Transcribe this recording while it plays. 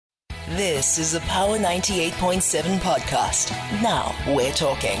This is a Power 98.7 podcast. Now we're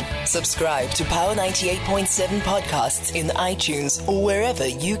talking. Subscribe to Power 98.7 podcasts in iTunes or wherever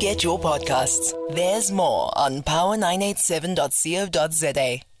you get your podcasts. There's more on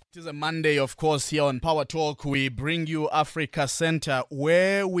power987.co.za. It is a Monday, of course, here on Power Talk. We bring you Africa Center,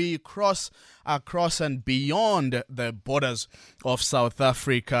 where we cross across and beyond the borders of South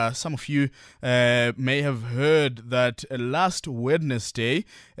Africa. Some of you may have heard that last Wednesday,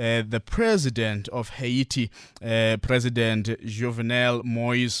 the president of Haiti, President Jovenel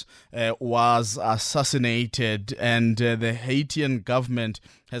Moïse, was assassinated, and the Haitian government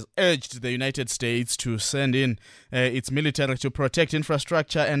has urged the United States to send in its military to protect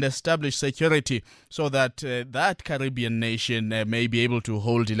infrastructure and establish security so that that Caribbean nation may be able to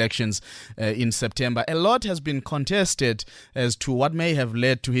hold elections in September. A lot has been contested as to what may have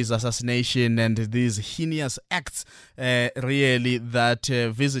led to his assassination and these heinous acts really that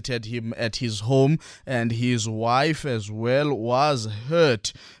visited him at his home, and his wife as well was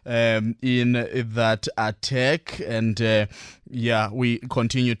hurt in that attack. And we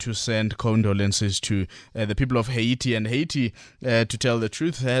continue to send condolences to the people of Haiti. And Haiti, to tell the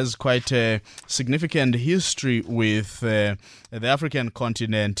truth, has quite a significant history with the African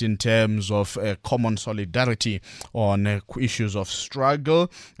continent in terms of common solidarity on issues of struggle.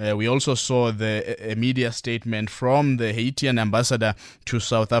 We also saw a media statement from the Haitian ambassador to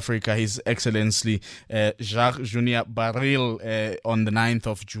South Africa, His Excellency Jacques Junior Baril, on the 9th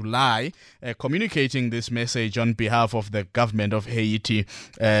of July, communicating this message on behalf of the government of Haiti,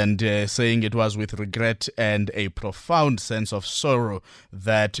 and saying it was with regret and a profound sense of sorrow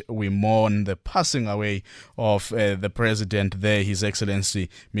that we mourn the passing away of the president there, His Excellency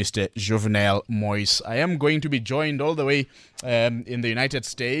Mr. Jovenel Moïse. I am going to be joined all the way in the United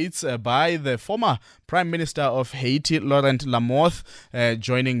States by the former Prime Minister of Haiti, Laurent Lamothe,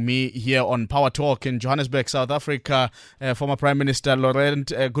 joining me here on Power Talk in Johannesburg, South Africa. Former Prime Minister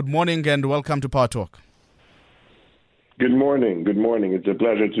Laurent, good morning and welcome to Power Talk. Good morning. Good morning. It's a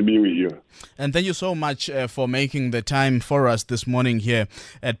pleasure to be with you. And thank you so much for making the time for us this morning here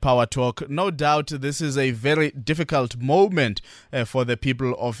at Power Talk. No doubt this is a very difficult moment for the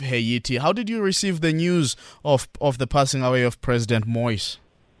people of Haiti. How did you receive the news of the passing away of President Moïse?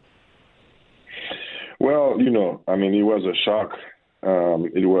 Well, it was a shock.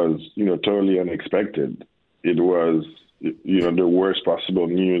 It was, totally unexpected. It was, the worst possible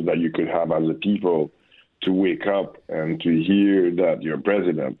news that you could have as a people, to wake up and to hear that your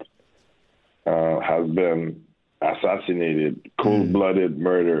president has been assassinated, cold-blooded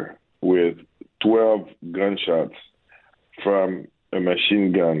murder with 12 gunshots from a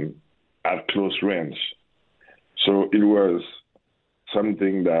machine gun at close range. So it was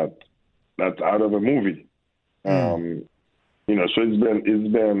something that's out of a movie. So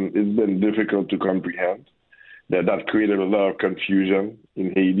it's been difficult to comprehend. That created a lot of confusion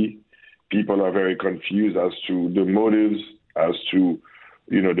in Haiti. People are very confused as to the motives, as to,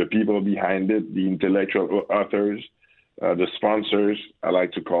 the people behind it, the intellectual authors, the sponsors, I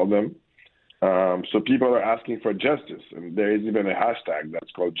like to call them. So people are asking for justice. And there is even a hashtag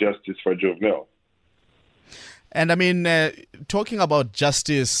that's called Justice for Jovenel. And talking about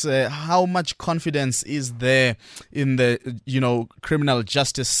justice, how much confidence is there in the, criminal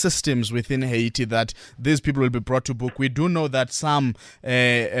justice systems within Haiti that these people will be brought to book? We do know that some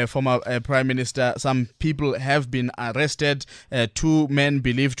former prime minister, some people have been arrested. 2 men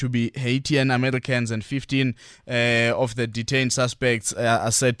believed to be Haitian Americans, and 15 of the detained suspects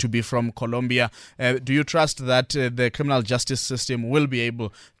are said to be from Colombia. Do you trust that the criminal justice system will be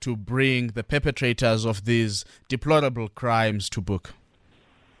able to bring the perpetrators of these deplorable crimes to book?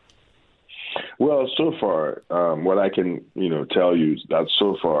 Well, so far, what I can tell you is that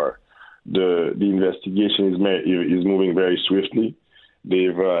so far the investigation is moving very swiftly.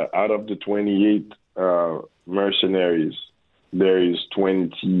 They've out of the 28 mercenaries, there is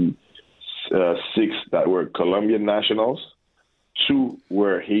 26 that were Colombian nationals, 2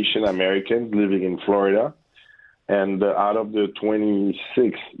 were Haitian Americans living in Florida, and out of the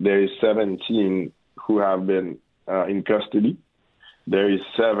 26, there is 17 who have been in custody. There is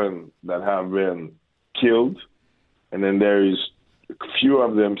 7 that have been killed, and then there is a few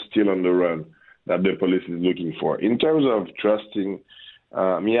of them still on the run that the police is looking for. In terms of trusting,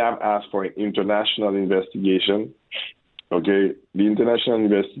 me have asked for an international investigation. Okay, the international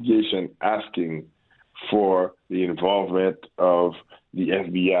investigation asking for the involvement of the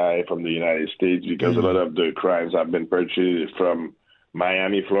FBI from the United States, because a lot of the crimes have been perpetrated from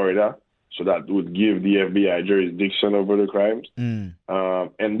Miami, Florida. So that would give the FBI jurisdiction over the crimes.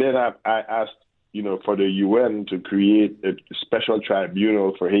 And then I asked, for the UN to create a special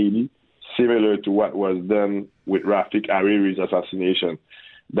tribunal for Haiti similar to what was done with Rafik Hariri's assassination,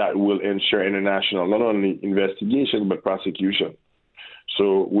 that will ensure international not only investigation but prosecution.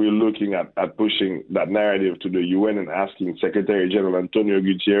 So we're looking at pushing that narrative to the UN and asking Secretary General Antonio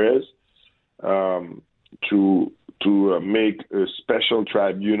Gutierrez to make a special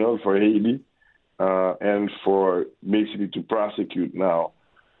tribunal for Haiti and for basically to prosecute now,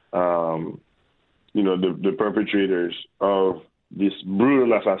 the perpetrators of this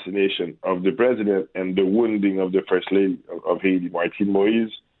brutal assassination of the president and the wounding of the First Lady of Haiti, Martine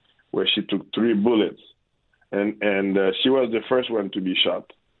Moïse, where she took 3 bullets. And she was the first one to be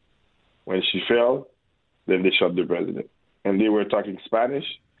shot. When she fell, then they shot the president. And they were talking Spanish.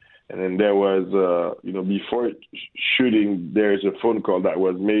 And then there was, before shooting, there's a phone call that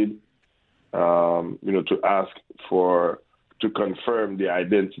was made, to ask to confirm the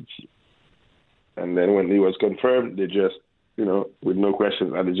identity. And then when it was confirmed, they just, with no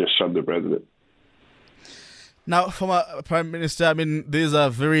questions, and they just shot the president. Now, former Prime Minister, I mean, these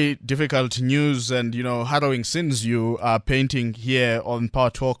are very difficult news and, harrowing scenes you are painting here on Power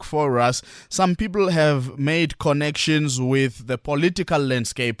Talk for us. Some people have made connections with the political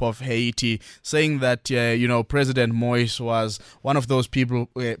landscape of Haiti, saying that, President Moïse was one of those people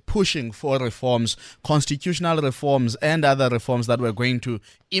pushing for reforms, constitutional reforms and other reforms that were going to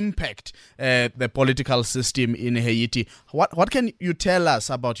impact the political system in Haiti. What can you tell us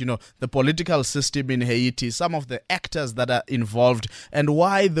about, the political system in Haiti, some of the actors that are involved, and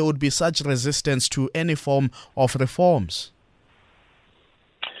why there would be such resistance to any form of reforms?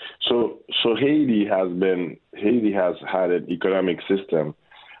 So Haiti has had an economic system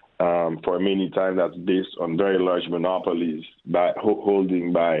for many times that's based on very large monopolies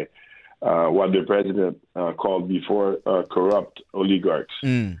holding by what the president called before corrupt oligarchs.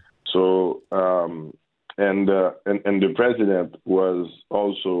 So and the president was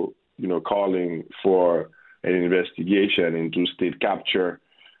also calling for an investigation into state capture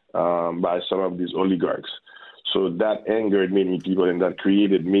by some of these oligarchs. So that angered many people, and that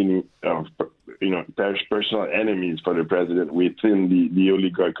created many personal enemies for the president within the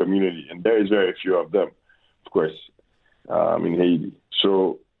oligarch community. And there is very few of them, of course, in Haiti.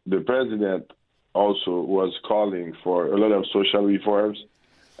 So the president also was calling for a lot of social reforms,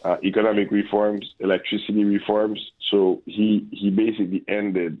 economic reforms, electricity reforms. So he basically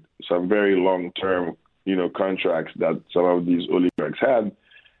ended some very long-term, contracts that some of these oligarchs had,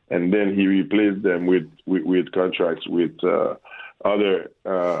 and then he replaced them with contracts with other,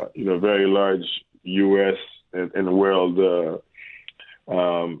 very large U.S. and world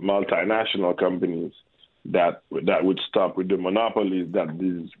multinational companies that would stop with the monopolies that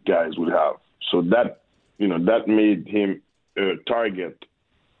these guys would have. So that made him a target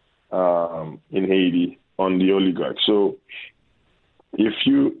in Haiti on the oligarchs. So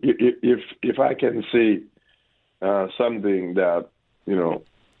if I can say something that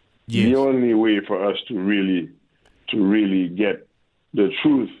yes. The only way for us to really get the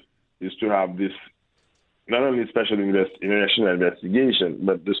truth is to have this not only special international investigation,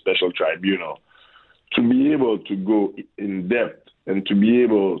 but the special tribunal, to be able to go in depth and to be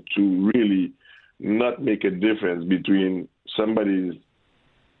able to really not make a difference between somebody's,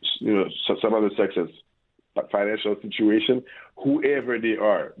 some other sex's financial situation, whoever they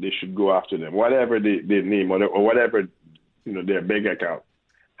are, they should go after them, whatever their name or whatever their bank account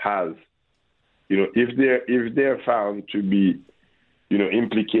has. If they're found to be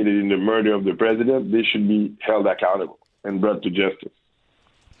implicated in the murder of the president, they should be held accountable and brought to justice.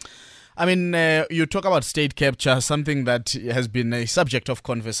 I mean, you talk about state capture, something that has been a subject of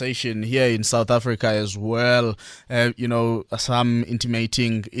conversation here in South Africa as well. Some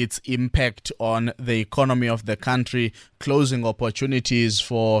intimating its impact on the economy of the country, closing opportunities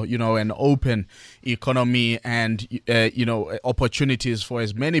for, an open economy and, opportunities for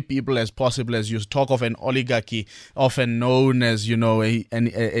as many people as possible. As you talk of an oligarchy, often known as,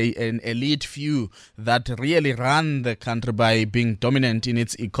 an elite few that really run the country by being dominant in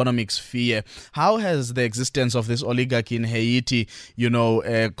its economic sphere. How has the existence of this oligarchy in Haiti,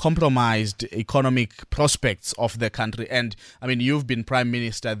 compromised economic prospects of the country? And I mean, you've been prime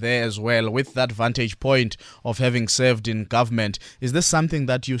minister there as well, with that vantage point of having served in government. Is this something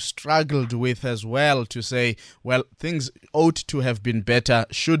that you struggled with as well, to say, well, things ought to have been better,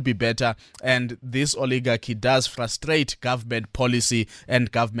 should be better, and this oligarchy does frustrate government policy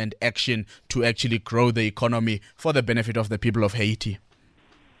and government action to actually grow the economy for the benefit of the people of Haiti?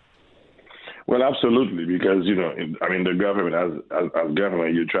 Well, absolutely, because, the government, as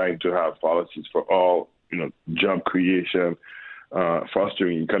government, you're trying to have policies for all, job creation,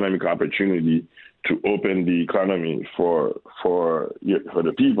 fostering economic opportunity to open the economy for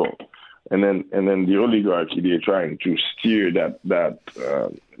the people. and then the oligarchy, they're trying to steer that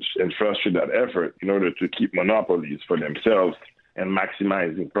and frustrate that effort in order to keep monopolies for themselves and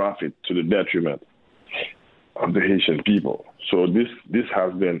maximizing profit to the detriment of the Haitian people. So this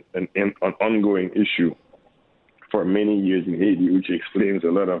has been an ongoing issue for many years in Haiti, which explains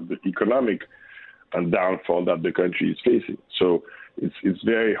a lot of the economic downfall that the country is facing. So it's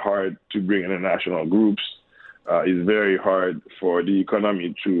very hard to bring international groups. It's very hard for the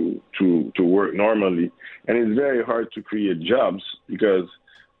economy to work normally, and it's very hard to create jobs because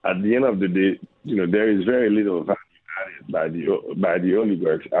at the end of the day, there is very little value added by the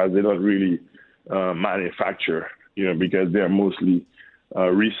oligarchs, as they don't really manufacture, because they're mostly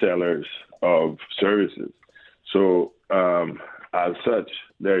resellers of services. So as such,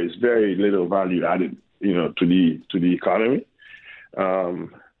 there is very little value added, to the economy.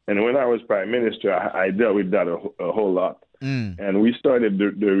 And when I was prime minister, I dealt with that a whole lot. And we started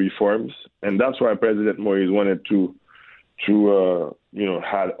the reforms, and that's why President Moise wanted to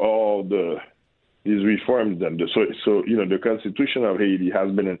had all these reforms done. So the Constitution of Haiti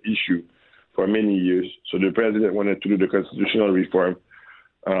has been an issue for many years. So the president wanted to do the constitutional reform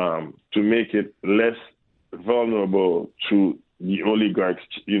to make it less vulnerable to the oligarchs,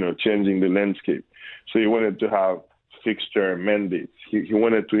 changing the landscape. So he wanted to have fixed-term mandates. He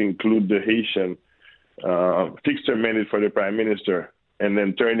wanted to include the Haitian fixed-term mandate for the prime minister, and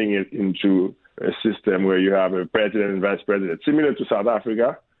then turning it into a system where you have a president and vice president, similar to South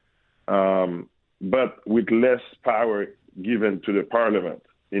Africa, but with less power given to the parliament.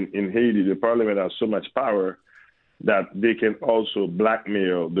 In Haiti, the parliament has so much power that they can also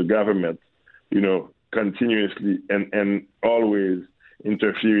blackmail the government, continuously and always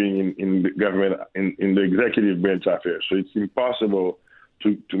interfering in the government, in the executive branch affairs. So it's impossible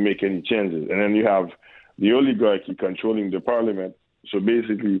to make any changes. And then you have the oligarchy controlling the parliament. So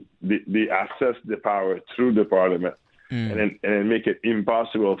basically, they access the power through the parliament and then make it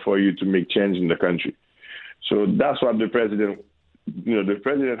impossible for you to make change in the country. So that's what the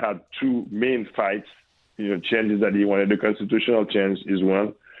president had two main fights, changes that he wanted. The constitutional change is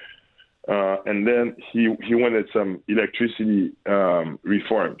one. And then he wanted some electricity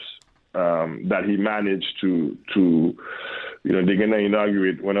reforms that he managed to they're going to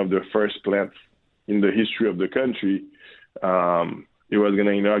inaugurate one of the first plants in the history of the country. It was going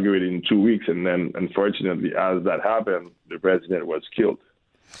to inaugurate in 2 weeks, and then unfortunately, as that happened, the president was killed.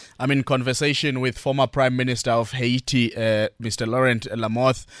 I'm in conversation with former Prime Minister of Haiti, Mr. Laurent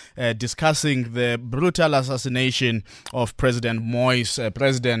Lamothe, discussing the brutal assassination of President Moise,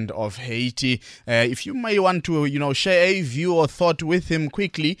 President of Haiti. If you may want to, share a view or thought with him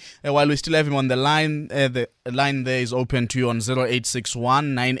quickly, while we still have him on the line. The line there is open to you on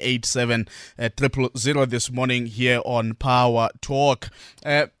 0861 987 000 this morning here on Power Talk.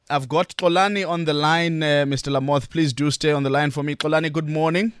 I've got Xolani on the line. Mr. Lamothe, please do stay on the line for me. Xolani, good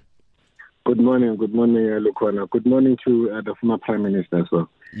morning. Good morning, Lukwana. Good morning to the former Prime Minister as well.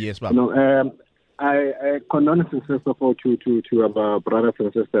 Yes, Bob. I condolences first of all to our brothers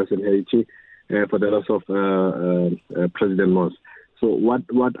and sisters in Haiti for the loss of President Moise. So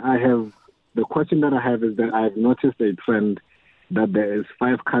what I have, the question that I have is that I have noticed a trend that there is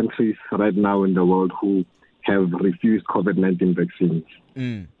 5 countries right now in the world who have refused COVID-19 vaccines.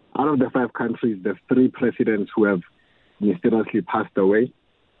 Out of the 5 countries, there's 3 presidents who have mysteriously passed away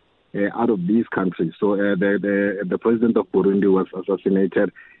out of these countries. So the president of Burundi was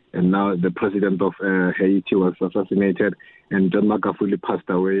assassinated, and now the president of Haiti was assassinated, and John Magufuli passed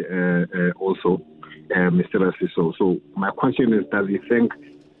away also mysteriously. So my question is, does he think,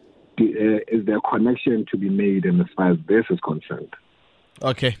 is there a connection to be made in as far as this is concerned?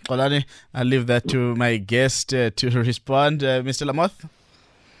 Okay, Xolani, I'll leave that to my guest to respond. Mr. Lamothe?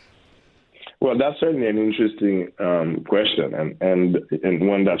 Well, that's certainly an interesting question and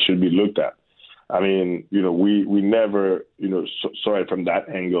one that should be looked at. I mean, we never, saw it from that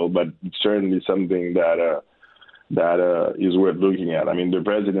angle, but it's certainly something that is worth looking at. I mean, the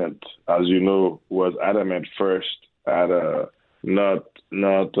president, as you know, was adamant first at not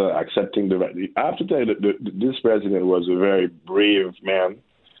accepting the vaccine. I have to tell you that this president was a very brave man.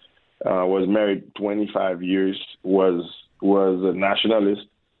 Was married 25 years. Was a nationalist.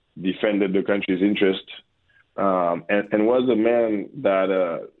 Defended the country's interest, and was a man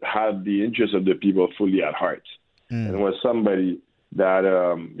that had the interests of the people fully at heart, and was somebody that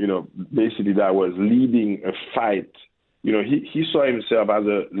basically that was leading a fight. He saw himself as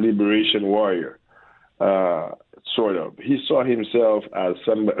a liberation warrior, sort of. He saw himself as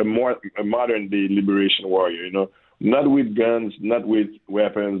a modern day liberation warrior. Not with guns, not with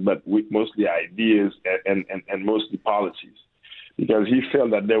weapons, but with mostly ideas and mostly policies. because he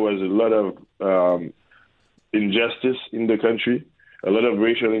felt that there was a lot of injustice in the country, a lot of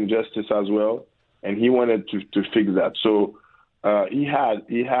racial injustice as well, and he wanted to fix that. So he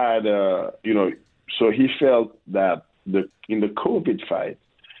felt that in the COVID fight,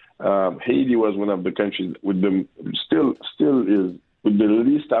 Haiti was one of the countries with the still is with the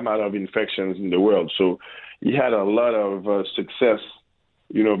least amount of infections in the world. So he had a lot of success,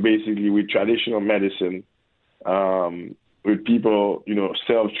 basically with traditional medicine, with people,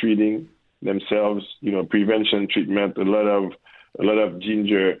 self-treating themselves, prevention treatment, a lot of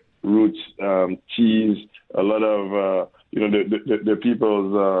ginger roots, teas, a lot of, the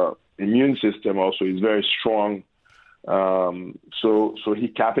people's immune system also is very strong. So he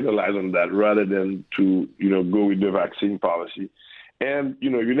capitalized on that rather than to, go with the vaccine policy. And, you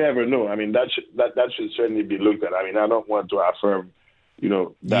never know. I mean, that should certainly be looked at. I mean, I don't want to affirm,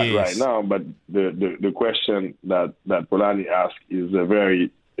 that Yes. right now, but the question that Polani asked is a very,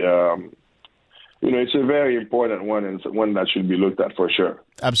 it's a very important one, and it's one that should be looked at for sure.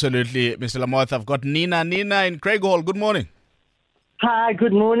 Absolutely, Mr. Lamoth. I've got Nina. Nina in Craighall. Good morning. Hi,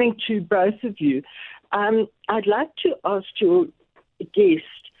 good morning to both of you. I'd like to ask your guest,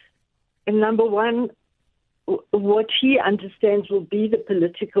 number one, what he understands will be the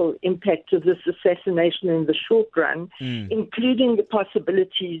political impact of this assassination in the short run, including the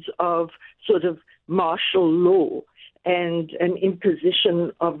possibilities of sort of martial law and an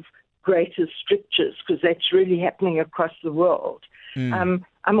imposition of greater strictures, because that's really happening across the world. I'm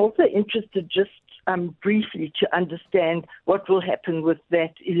also interested just briefly to understand what will happen with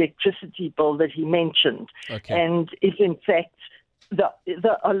that electricity bill that he mentioned, and if in fact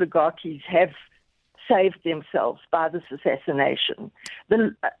the oligarchies have saved themselves by this assassination.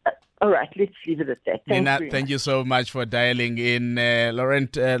 All right, let's leave it at that. Nina, thank you so much for dialing in.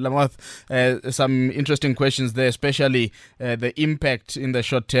 Laurent Lamoth, some interesting questions there, especially the impact in the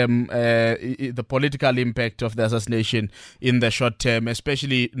short term, the political impact of the assassination in the short term,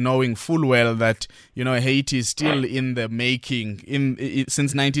 especially knowing full well that, Haiti is still in the making.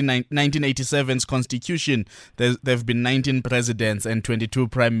 Since 1987's constitution, there have been 19 presidents and 22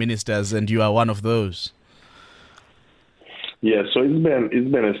 prime ministers, and you are one of those. Yeah, so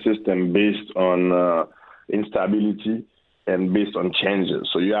it's been a system based on instability and based on changes.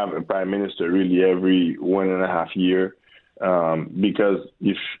 So you have a prime minister really every 1.5 years, because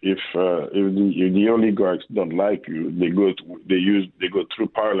if the oligarchs don't like you, they go through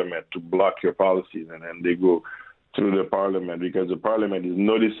parliament to block your policies, and then they go through the parliament because the parliament is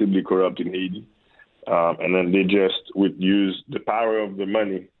noticeably corrupt in Haiti, and then they just would use the power of the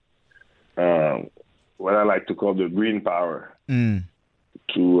money. What I like to call the green power,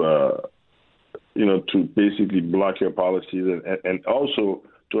 to basically block your policies and also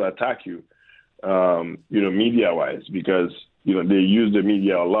to attack you, media-wise, because, they use the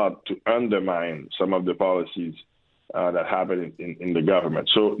media a lot to undermine some of the policies that happen in the government.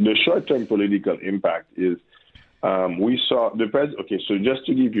 So the short-term political impact is, we saw the president. Okay, so just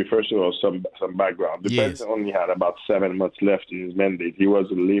to give you, first of all, some background. The president only had about 7 months left in his mandate. He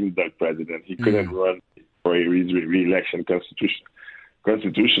was a lame duck president. He couldn't run for a re-election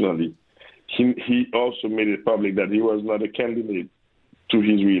constitutionally. He also made it public that he was not a candidate to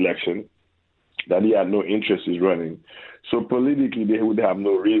his re-election, that he had no interest in running. So politically, they would have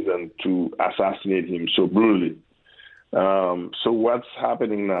no reason to assassinate him so brutally. So what's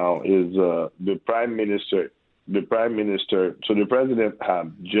happening now is the prime minister. So the president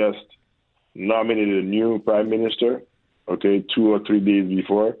had just nominated a new prime minister, 2 or 3 days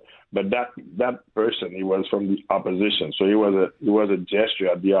before. But that person, he was from the opposition. So it was a gesture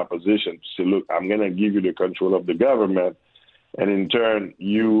at the opposition to say, look, I'm going to give you the control of the government, and in turn,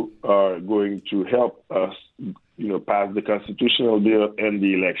 you are going to help us, pass the constitutional bill and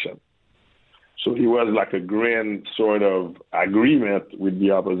the election. So it was like a grand sort of agreement with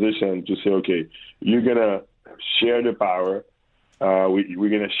the opposition to say, okay, you're going to share the power. We're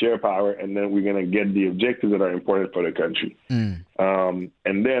going to share power, and then we're going to get the objectives that are important for the country.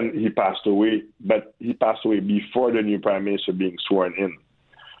 And then he passed away, but he passed away before the new prime minister being sworn in.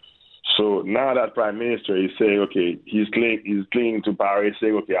 So now that prime minister is saying, okay, he's clinging to power. He's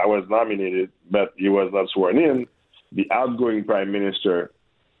saying, okay, I was nominated, but he was not sworn in. The outgoing prime minister.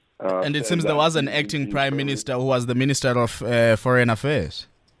 And it seems there was an acting prime minister who was the Minister of Foreign Affairs.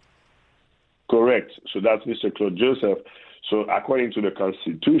 Correct. So that's Mr. Claude Joseph. So according to the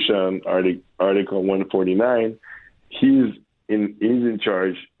Constitution, Article 149, he's in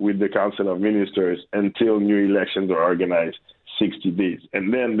charge with the Council of Ministers until new elections are organized 60 days.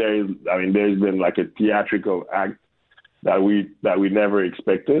 And then there's been like a theatrical act that we never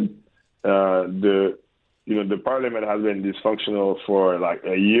expected. The the parliament has been dysfunctional for like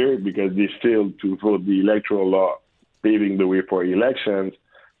a year because they failed to vote the electoral law paving the way for elections,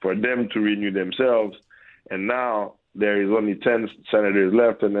 for them to renew themselves. And now there is only 10 senators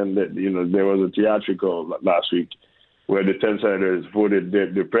left. And then, there was a theatrical last week where the 10 senators voted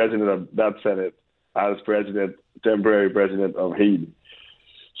the president of that Senate as temporary president of Haiti.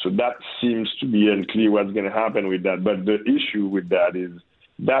 So that seems to be unclear what's going to happen with that. But the issue with that is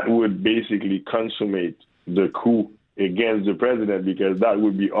that would basically consummate the coup against the president, because that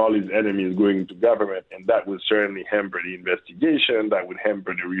would be all his enemies going into government, and that would certainly hamper the investigation, that would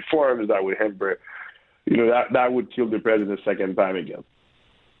hamper the reforms, that would hamper, that would kill the president a second time again.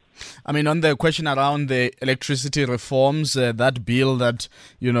 I mean, on the question around the electricity reforms, that bill that,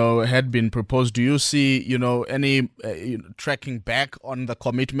 had been proposed, do you see, any tracking back on the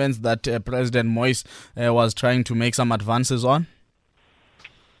commitments that President Moise was trying to make some advances on?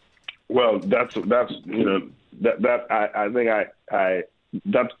 Well, that's I think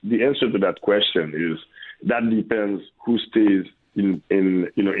the answer to that question is that depends who stays in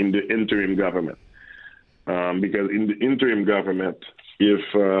the interim government, because in the interim government, if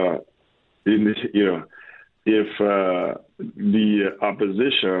the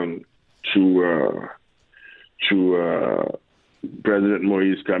opposition to President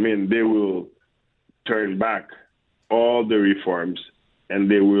Moise come in, they will turn back all the reforms, and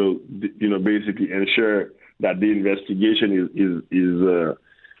they will, basically ensure that the investigation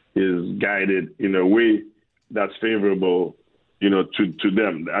is guided in a way that's favorable, to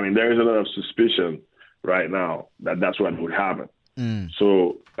them. I mean, there is a lot of suspicion right now that that's what would happen.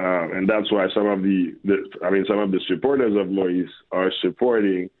 So, and that's why some of the supporters of Moise are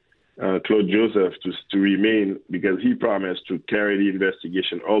supporting Claude Joseph to remain, because he promised to carry the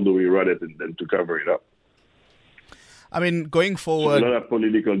investigation all the way around it and then to cover it up. I mean, going forward... So a lot of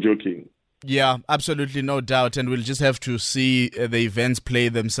political joking. Yeah, absolutely, no doubt. And we'll just have to see the events play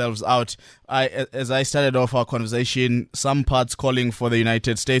themselves out. As I started off our conversation, some parts calling for the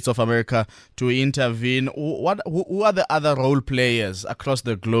United States of America to intervene. Who are the other role players across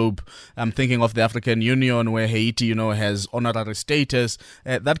the globe? I'm thinking of the African Union, where Haiti, has honorary status,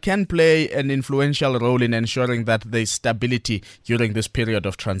 that can play an influential role in ensuring that there's stability during this period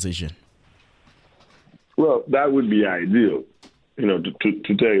of transition. Well, that would be ideal. To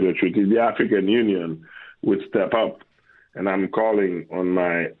tell you the truth, if the African Union would step up, and I'm calling on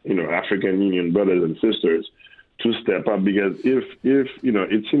my, African Union brothers and sisters to step up, because if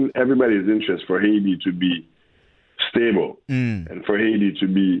it's in everybody's interest for Haiti to be stable and for Haiti to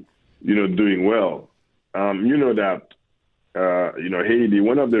be, doing well. That Haiti,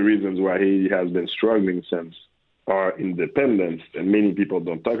 one of the reasons why Haiti has been struggling since our independence, and many people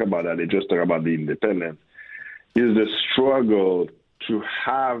don't talk about that, they just talk about the independence, is the struggle to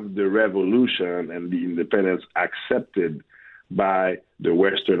have the revolution and the independence accepted by the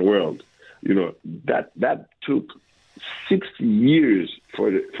Western world. That took 60 years for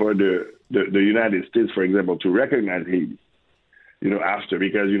the United States, for example, to recognize Haiti. After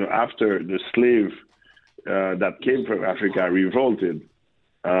the slave that came from Africa revolted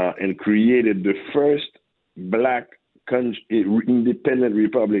and created the first black independent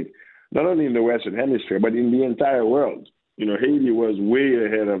republic, not only in the Western Hemisphere, but in the entire world. Haiti was way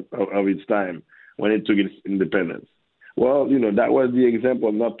ahead of its time when it took its independence. Well, that was the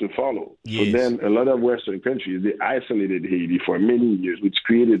example not to follow. Yes. So then a lot of Western countries, they isolated Haiti for many years, which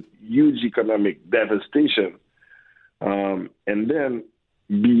created huge economic devastation. And then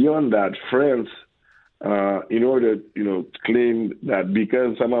beyond that, France, in order, claimed that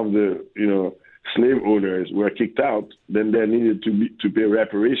because some of the, slave owners were kicked out, then they needed to pay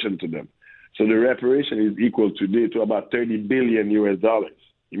reparation to them. So the reparation is equal today to about $30 billion US.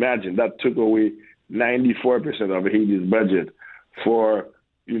 Imagine, that took away 94% of Haiti's budget for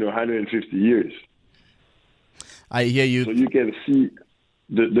 150 years. I hear you. So you can see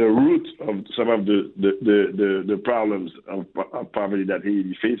the root of some of the problems of poverty that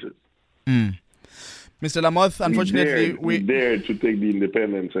Haiti faces. Mr. Lamoth, unfortunately, we dared to take the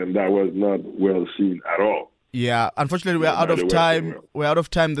independence, and that was not well seen at all. Yeah, unfortunately, we're out of time. We're out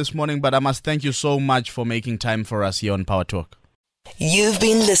of time this morning, but I must thank you so much for making time for us here on Power Talk. You've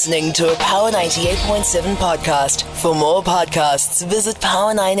been listening to a Power 98.7 podcast. For more podcasts, visit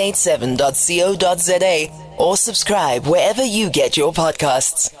power987.co.za or subscribe wherever you get your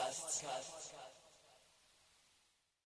podcasts.